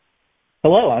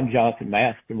Hello, I'm Jonathan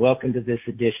Mast, and welcome to this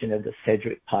edition of the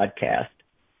Sedgwick Podcast.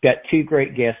 Got two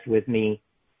great guests with me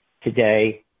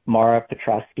today, Mara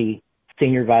Petrosky,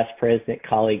 Senior Vice President,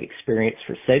 Colleague Experience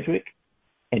for Sedgwick,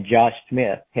 and Josh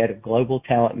Smith, Head of Global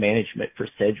Talent Management for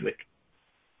Sedgwick.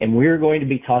 And we're going to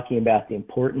be talking about the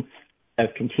importance of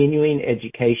continuing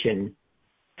education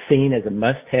seen as a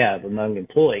must-have among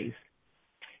employees.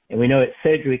 And we know at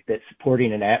Sedgwick that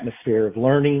supporting an atmosphere of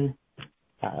learning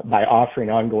by offering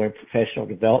ongoing professional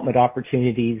development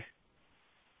opportunities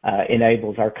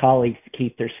enables our colleagues to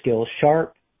keep their skills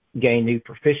sharp, gain new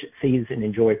proficiencies, and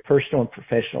enjoy personal and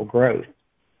professional growth.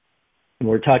 And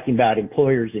we're talking about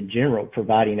employers in general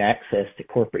providing access to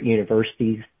corporate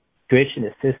universities, tuition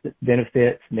assistance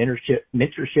benefits,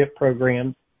 mentorship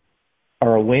programs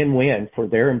are a win-win for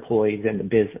their employees and the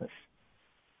business.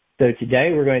 So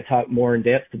today we're going to talk more in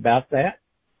depth about that.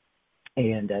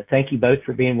 And thank you both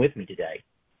for being with me today.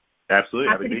 Absolutely.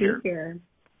 Happy to be here.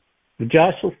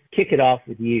 Josh, let's kick it off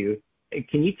with you.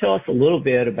 Can you tell us a little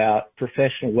bit about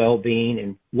professional well-being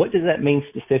and what does that mean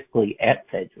specifically at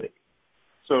Sedgwick?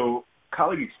 So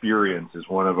colleague experience is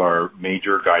one of our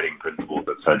major guiding principles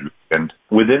at Sedgwick. And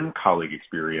within colleague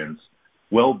experience,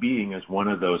 well-being is one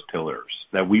of those pillars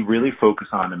that we really focus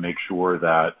on to make sure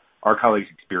that our colleagues'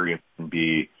 experience can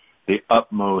be the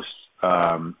utmost,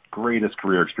 greatest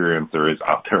career experience there is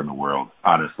out there in the world,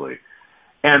 honestly.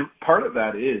 And part of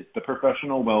that is the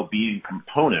professional well-being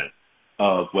component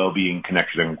of well-being,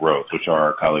 connection, and growth, which are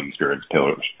our colleague experience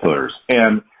pillars.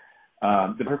 And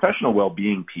the professional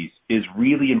well-being piece is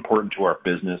really important to our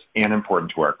business and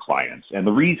important to our clients. And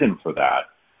the reason for that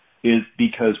is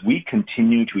because we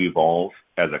continue to evolve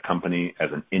as a company,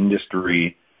 as an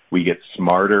industry. We get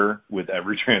smarter with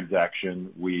every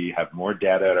transaction. We have more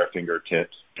data at our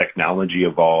fingertips. Technology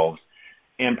evolves.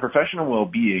 And professional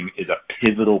well-being is a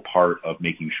pivotal part of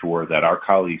making sure that our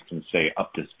colleagues can stay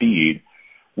up to speed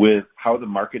with how the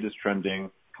market is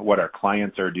trending, what our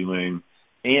clients are doing,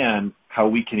 and how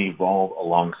we can evolve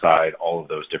alongside all of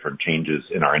those different changes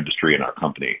in our industry and our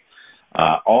company.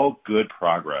 All good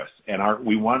progress. And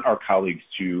we want our colleagues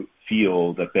to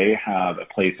feel that they have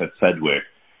a place at Sedgwick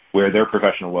where their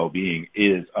professional well-being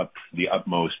is the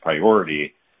utmost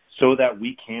priority so that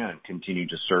we can continue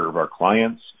to serve our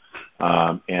clients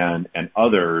and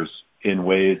others in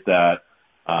ways that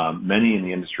many in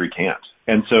the industry can't.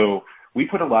 And so we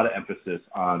put a lot of emphasis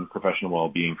on professional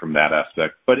well-being from that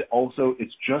aspect, but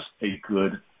it's just a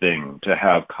good thing to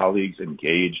have colleagues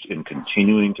engaged in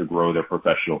continuing to grow their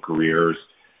professional careers.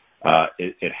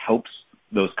 It helps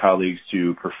those colleagues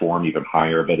to perform even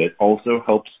higher, but it also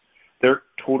helps their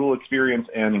total experience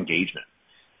and engagement.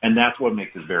 And that's what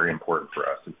makes it very important for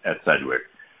us at Sedgwick.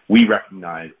 We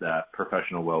recognize that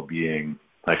professional well-being,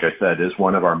 like I said, is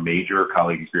one of our major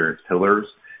colleague experience pillars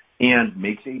and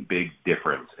makes a big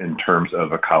difference in terms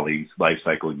of a colleague's life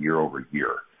cycle year over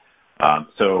year.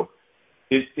 So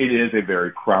it is a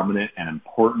very prominent and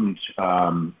important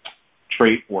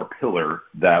trait or pillar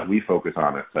that we focus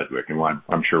on at Sedgwick, and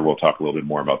I'm sure we'll talk a little bit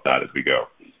more about that as we go.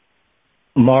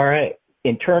 Mara,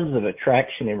 in terms of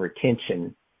attraction and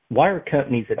retention, why are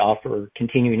companies that offer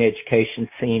continuing education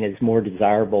seen as more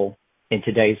desirable in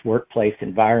today's workplace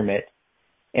environment?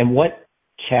 And what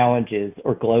challenges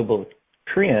or global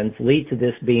trends lead to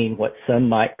this being what some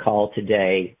might call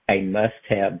today a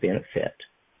must-have benefit?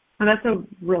 Well, that's a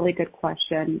really good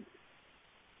question.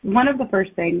 One of the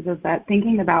first things is that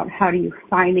thinking about how do you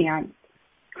finance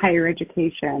higher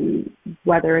education,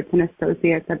 whether it's an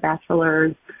associate's, a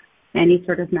bachelor's, any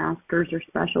sort of master's or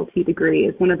specialty degree,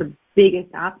 is one of the biggest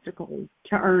obstacles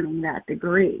to earning that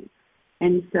degree.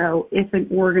 And so if an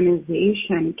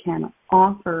organization can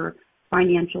offer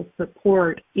financial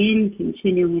support in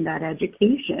continuing that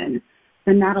education,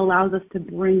 then that allows us to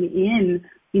bring in,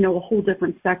 a whole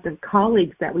different set of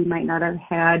colleagues that we might not have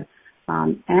had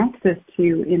access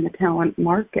to in the talent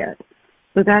market.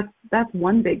 So that's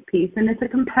one big piece, and it's a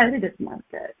competitive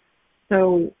market.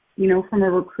 So, from a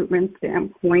recruitment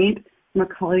standpoint, from a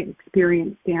colleague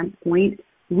experience standpoint,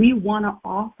 we want to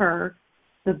offer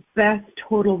the best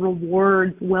total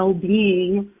rewards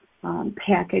well-being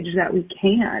package that we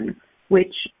can,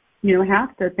 which,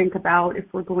 have to think about if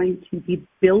we're going to be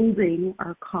building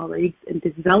our colleagues and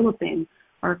developing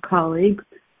our colleagues,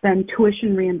 then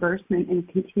tuition reimbursement and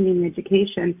continuing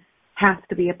education has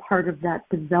to be a part of that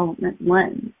development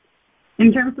lens.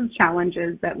 In terms of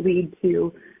challenges that lead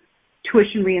to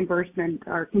tuition reimbursement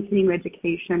or continuing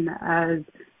education as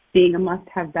being a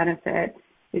must-have benefit,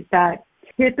 is that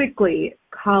typically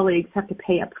colleagues have to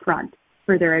pay up front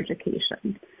for their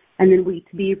education and then wait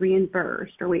to be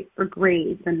reimbursed or wait for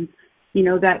grades. And,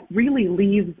 that really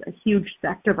leaves a huge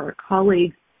sector of our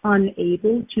colleagues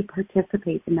unable to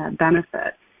participate in that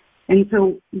benefit. And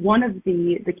so one of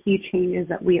the key changes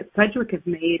that we at Sedgwick have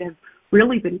made have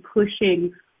really been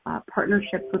pushing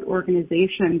partnerships with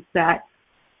organizations that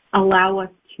allow us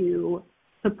to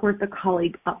support the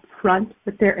colleague up front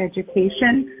with their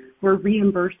education. We're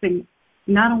reimbursing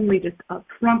not only just up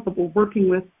front, but we're working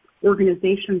with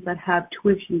organizations that have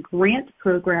tuition grant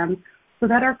programs so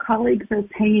that our colleagues are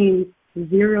paying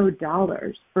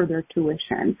 $0 for their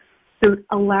tuition. So it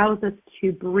allows us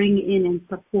to bring in and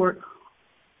support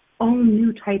all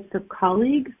new types of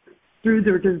colleagues through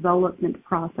their development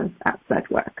process at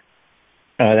Sedgwick.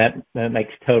 That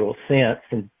makes total sense.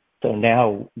 And so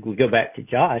now we go back to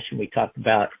Josh and we talk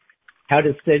about how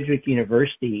does Sedgwick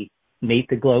University meet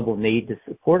the global need to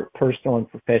support personal and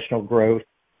professional growth,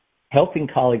 helping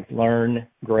colleagues learn,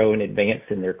 grow, and advance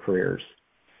in their careers?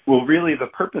 Well, really, the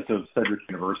purpose of Sedgwick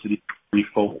University is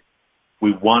threefold.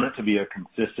 We want it to be a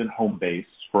consistent home base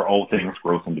for all things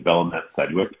growth and development at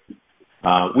Sedgwick.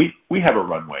 We have a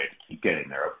runway to keep getting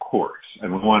there, of course,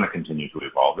 and we want to continue to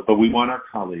evolve it, but we want our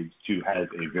colleagues to have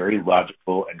a very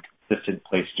logical and consistent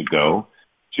place to go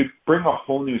to bring a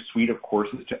whole new suite of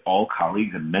courses to all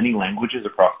colleagues in many languages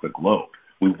across the globe.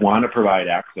 We want to provide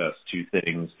access to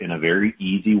things in a very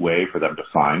easy way for them to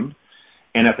find.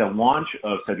 And at the launch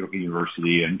of Sedgwick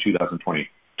University in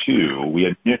 2022, we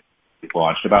initially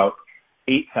launched about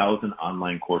 8,000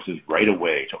 online courses right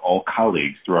away to all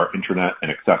colleagues through our internet and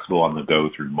accessible on the go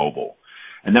through mobile.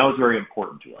 And that was very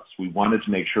important to us. We wanted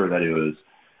to make sure that it was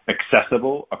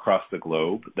accessible across the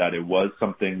globe, that it was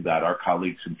something that our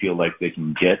colleagues can feel like they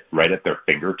can get right at their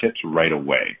fingertips right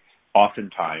away.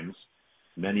 Oftentimes,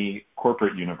 many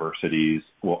corporate universities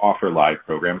will offer live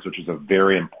programs, which is a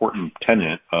very important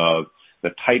tenet of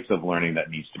the types of learning that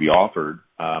needs to be offered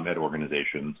at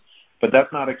organizations. But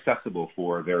that's not accessible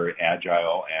for a very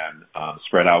agile and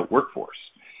spread out workforce.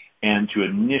 And to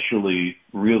initially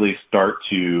really start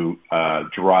to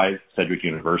drive Sedgwick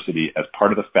University as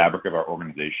part of the fabric of our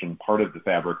organization, part of the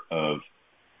fabric of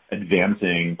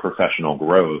advancing professional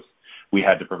growth, we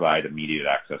had to provide immediate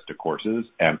access to courses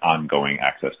and ongoing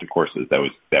access to courses. That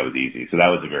was easy. So that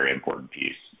was a very important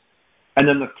piece. And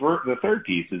then the third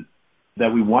piece is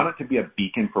that we want it to be a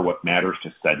beacon for what matters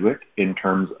to Sedgwick in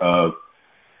terms of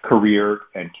career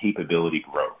and capability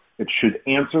growth. It should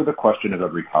answer the question of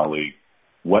every colleague,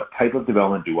 what type of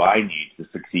development do I need to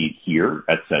succeed here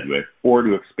at Sedgwick or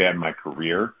to expand my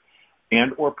career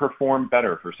and or perform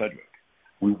better for Sedgwick?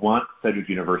 We want Sedgwick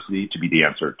University to be the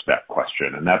answer to that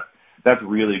question. And that's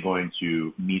really going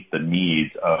to meet the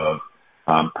needs of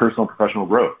personal and professional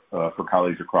growth for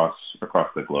colleagues across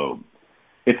the globe.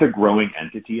 It's a growing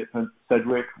entity at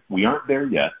Sedgwick. We aren't there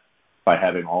yet by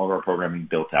having all of our programming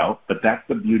built out, but that's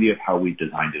the beauty of how we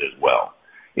designed it as well.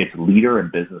 It's leader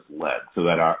and business led so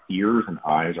that our ears and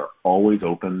eyes are always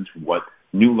open to what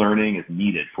new learning is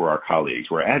needed for our colleagues.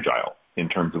 We're agile in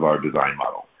terms of our design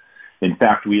model. In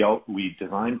fact, we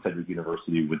designed Sedgwick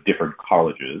University with different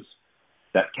colleges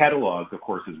that catalog the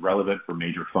courses relevant for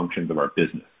major functions of our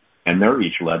business. And they're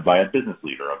each led by a business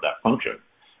leader of that function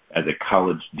as a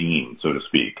college dean, so to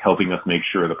speak, helping us make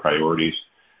sure the priorities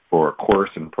for course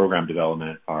and program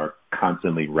development are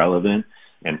constantly relevant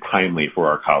and timely for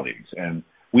our colleagues. And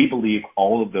we believe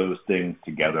all of those things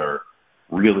together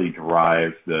really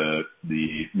drive the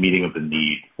meeting of the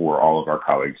need for all of our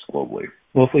colleagues globally.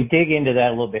 Well, if we dig into that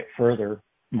a little bit further,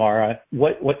 Mara,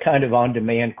 what kind of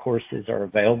on-demand courses are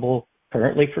available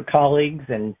currently for colleagues?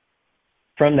 And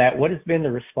from that, what has been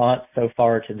the response so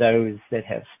far to those that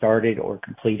have started or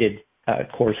completed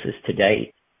courses to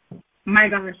date? My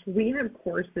gosh, we have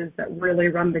courses that really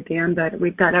run the gambit.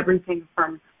 We've got everything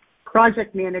from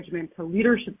project management to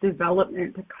leadership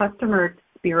development to customer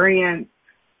experience.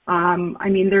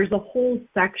 There's a whole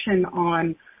section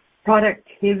on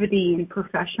productivity and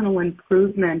professional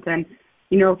improvement. And,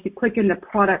 if you click into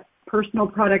personal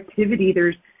productivity,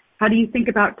 there's how do you think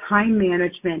about time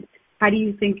management? How do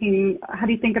you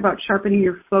think about sharpening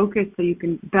your focus so you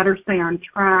can better stay on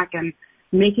track and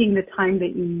making the time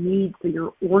that you need so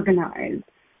you're organized?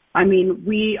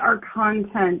 Our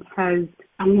content has,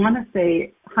 I want to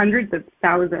say, hundreds of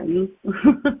thousands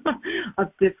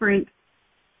of different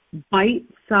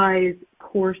bite-sized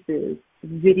courses,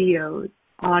 videos,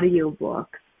 audiobooks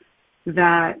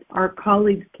that our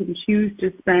colleagues can choose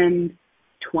to spend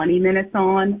 20 minutes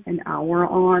on, an hour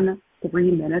on,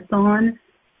 3 minutes on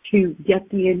to get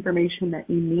the information that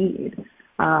you need.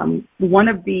 One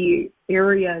of the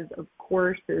areas of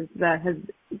courses that has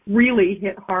really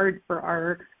hit hard for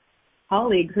our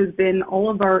colleagues has been all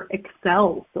of our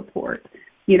Excel support.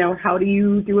 How do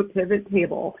you do a pivot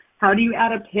table? how do you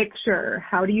add a picture?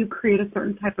 How do you create a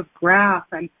certain type of graph?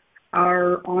 And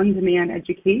our on-demand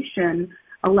education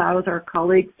allows our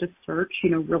colleagues to search,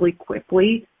 really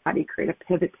quickly. How do you create a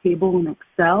pivot table in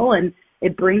Excel? And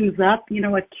it brings up, a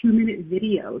 2-minute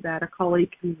video that a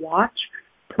colleague can watch,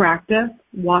 practice,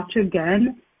 watch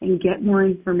again, and get more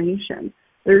information.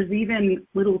 There's even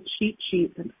little cheat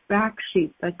sheets and fact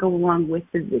sheets that go along with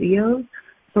the videos,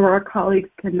 so our colleagues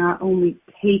can not only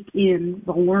take in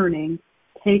the learning,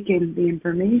 take in the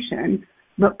information,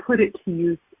 but put it to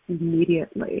use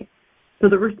immediately. So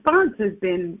the response has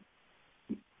been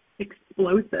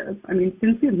explosive. I mean,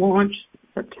 since we launched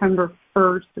September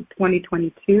 1st of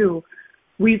 2022,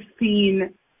 we've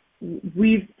seen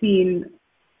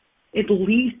at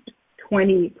least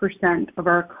 20% of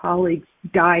our colleagues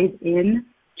dive in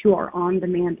to our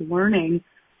on-demand learning.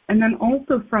 And then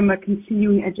also from a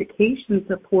continuing education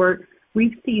support,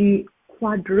 we've seen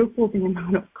quadruple the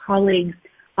amount of colleagues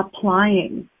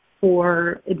applying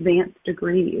for advanced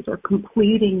degrees or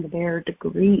completing their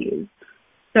degrees.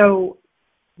 So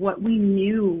what we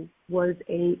knew was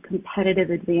a competitive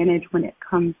advantage when it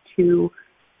comes to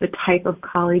the type of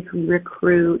colleagues we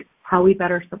recruit, how we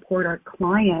better support our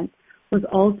clients, was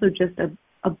also just a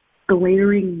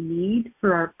glaring need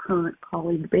for our current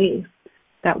colleague base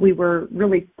that we were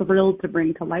really thrilled to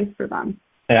bring to life for them.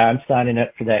 Yeah, I'm signing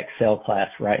up for that Excel class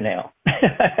right now.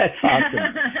 That's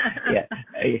awesome.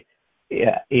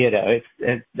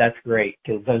 That's great,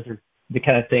 because those are the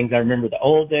kind of things I remember the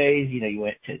old days. You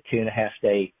went to a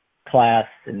 2.5-day class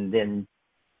and then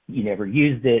you never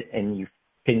used it and you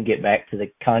couldn't get back to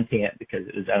the content because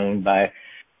it was owned by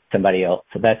somebody else.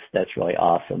 So that's really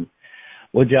awesome.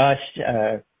 Well, Josh,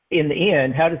 in the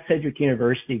end, how does Sedgwick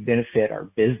University benefit our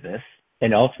business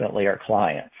and ultimately our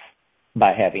clients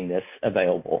by having this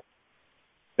available?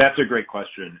 That's a great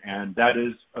question, and that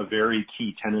is a very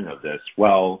key tenet of this.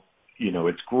 Well,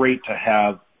 it's great to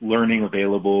have learning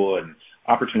available and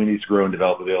opportunities to grow and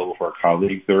develop available for our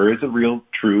colleagues. There is a real,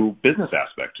 true business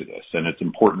aspect to this, and it's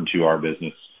important to our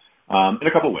business in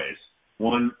a couple of ways.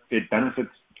 One, it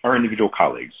benefits our individual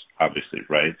colleagues, obviously,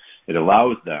 right? It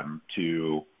allows them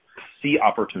to see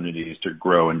opportunities to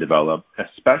grow and develop,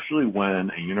 especially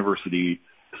when a university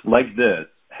like this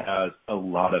has a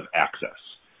lot of access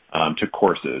to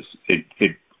courses.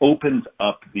 It opens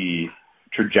up the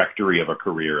trajectory of a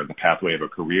career and the pathway of a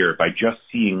career by just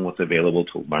seeing what's available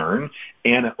to learn,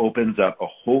 and it opens up a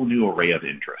whole new array of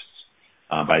interests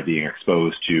by being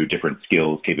exposed to different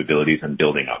skills, capabilities, and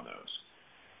building on those.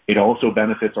 It also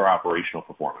benefits our operational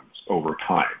performance over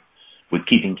time, with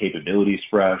keeping capabilities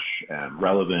fresh and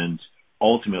relevant.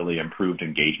 Ultimately, improved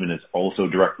engagement is also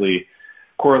directly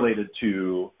correlated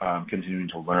to continuing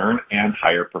to learn and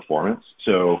higher performance.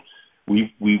 So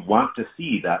we want to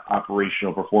see that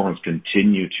operational performance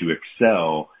continue to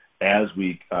excel as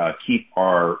we keep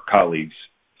our colleagues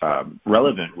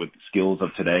relevant with the skills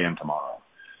of today and tomorrow.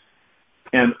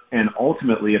 And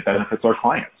ultimately, it benefits our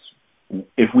clients.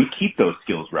 If we keep those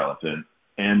skills relevant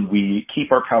and we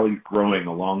keep our colleagues growing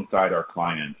alongside our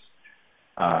clients,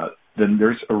 then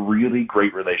there's a really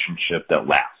great relationship that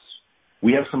lasts.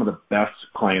 We have some of the best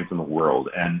clients in the world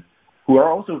and who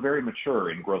are also very mature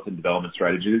in growth and development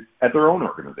strategies at their own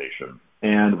organization.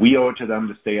 And we owe it to them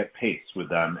to stay at pace with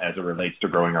them as it relates to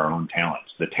growing our own talent,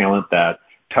 the talent that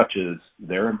touches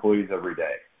their employees every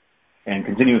day. And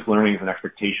continuous learning is an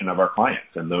expectation of our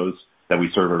clients and those that we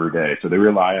serve every day. So they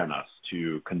rely on us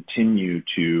to continue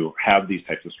to have these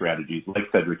types of strategies like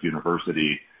Sedgwick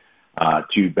University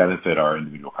to benefit our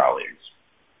individual colleagues.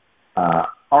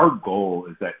 Our goal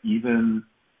is that even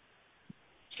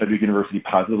Sedgwick University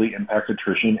positively impacts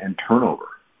attrition and turnover,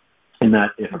 and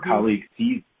that if a colleague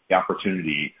sees the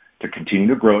opportunity to continue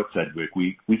to grow at Sedgwick,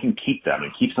 we can keep them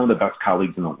and keep some of the best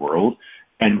colleagues in the world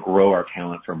and grow our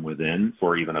talent from within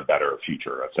for even a better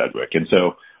future at Sedgwick. And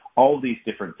so all of these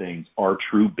different things are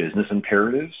true business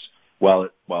imperatives. While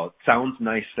it sounds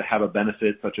nice to have a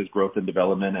benefit such as growth and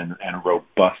development and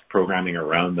robust programming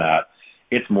around that,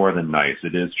 it's more than nice.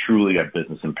 It is truly a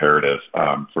business imperative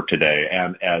for today.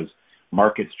 And as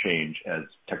markets change, as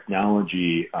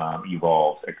technology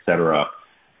evolves, et cetera,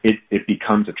 it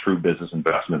becomes a true business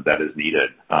investment that is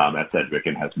needed at Sedgwick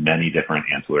and has many different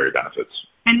ancillary benefits.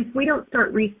 And if we don't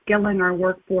start reskilling our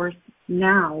workforce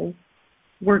now,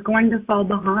 we're going to fall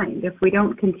behind. If we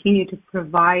don't continue to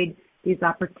provide these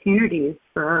opportunities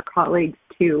for our colleagues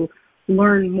to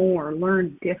learn more,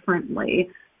 learn differently,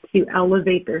 to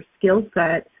elevate their skill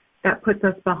set, that puts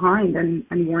us behind, and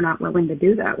we're not willing to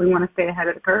do that. We want to stay ahead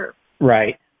of the curve.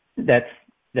 Right. That's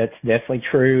definitely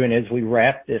true. And as we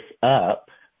wrap this up,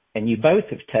 and you both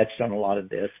have touched on a lot of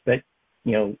this, but,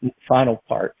 final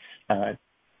parts,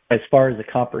 as far as the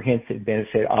comprehensive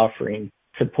benefit offering,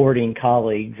 supporting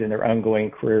colleagues in their ongoing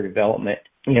career development,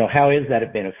 how is that a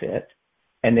benefit?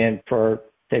 And then for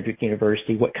Sedgwick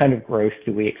University, what kind of growth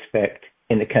do we expect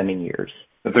in the coming years?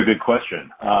 That's a good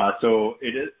question. So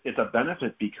it's a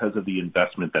benefit because of the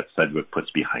investment that Sedgwick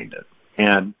puts behind it.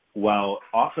 And while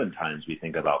oftentimes we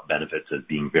think about benefits as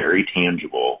being very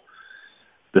tangible,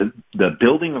 the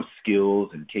building of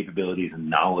skills and capabilities and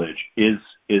knowledge is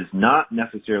not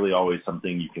necessarily always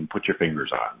something you can put your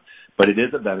fingers on. But it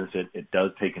is a benefit. It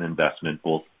does take an investment,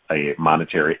 both a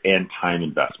monetary and time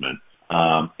investment.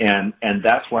 And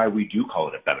that's why we do call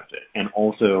it a benefit. And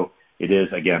also it is,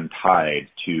 again, tied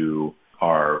to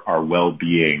our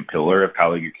well-being pillar of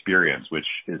colleague experience, which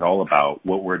is all about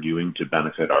what we're doing to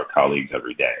benefit our colleagues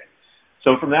every day.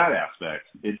 So from that aspect,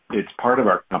 it's part of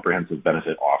our comprehensive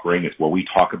benefit offering. It's what we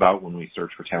talk about when we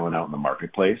search for talent out in the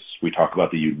marketplace. We talk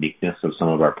about the uniqueness of some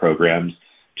of our programs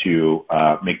to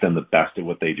make them the best at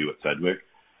what they do at Sedgwick.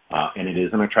 And it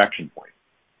is an attraction point.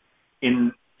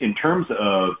 In terms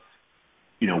of,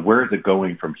 where is it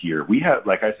going from here?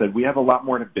 Like I said, we have a lot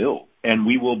more to build, and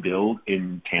we will build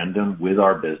in tandem with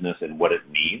our business and what it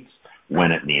needs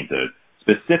when it needs it.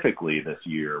 Specifically this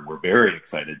year, we're very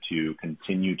excited to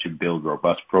continue to build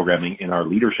robust programming in our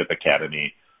Leadership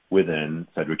Academy within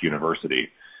Sedgwick University.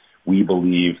 We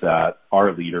believe that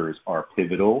our leaders are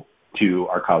pivotal to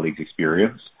our colleagues'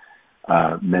 experience.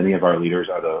 Many of our leaders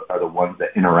are the ones that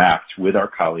interact with our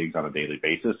colleagues on a daily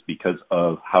basis because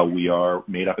of how we are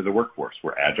made up as a workforce.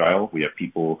 We're agile. We have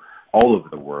people all over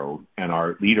the world, and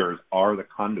our leaders are the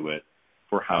conduit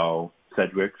for how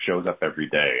Sedgwick shows up every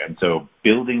day. And so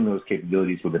building those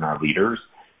capabilities within our leaders,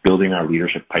 building our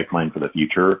leadership pipeline for the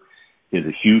future is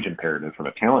a huge imperative from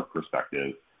a talent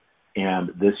perspective. And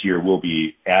this year we'll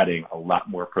be adding a lot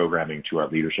more programming to our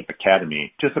Leadership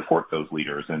Academy to support those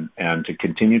leaders and to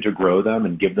continue to grow them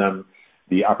and give them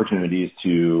the opportunities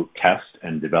to test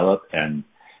and develop and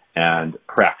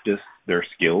practice their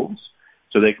skills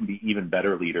so they can be even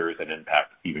better leaders and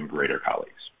impact even greater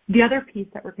colleagues. The other piece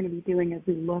that we're going to be doing as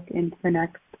we look into the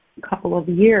next couple of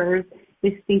years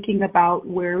is thinking about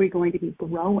where are we going to be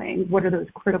growing, what are those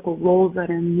critical roles that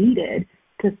are needed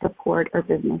to support our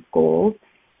business goals,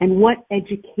 and what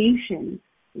education,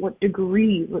 what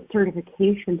degrees, what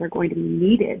certifications are going to be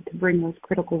needed to bring those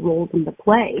critical roles into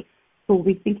play. So we'll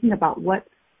be thinking about what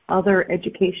other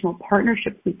educational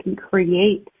partnerships we can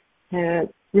create to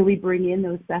really bring in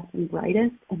those best and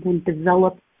brightest and then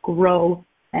develop, grow,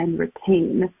 and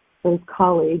retain those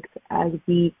colleagues as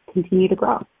we continue to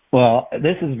grow. Well,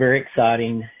 this is very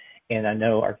exciting, and I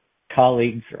know our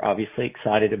colleagues are obviously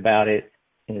excited about it,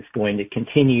 and it's going to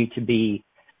continue to be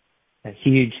a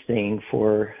huge thing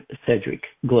for Sedgwick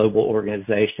Global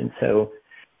Organization. So,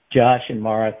 Josh and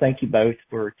Mara, thank you both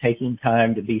for taking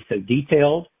time to be so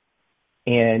detailed.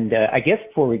 And I guess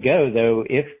before we go, though,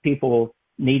 if people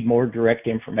need more direct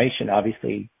information,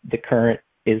 obviously the Current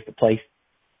is the place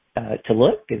to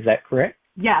look. Is that correct?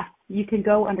 Yes. You can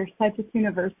go under Sedgwick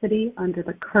University under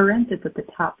the Current. It's at the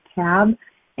top tab,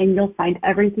 and you'll find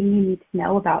everything you need to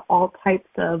know about all types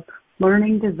of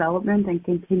learning, development, and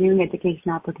continuing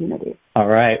education opportunities. All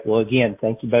right. Well, again,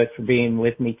 thank you both for being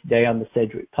with me today on the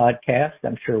Sedgwick podcast.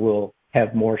 I'm sure we'll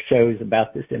have more shows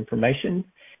about this information.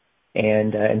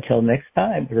 And until next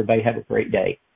time, everybody have a great day.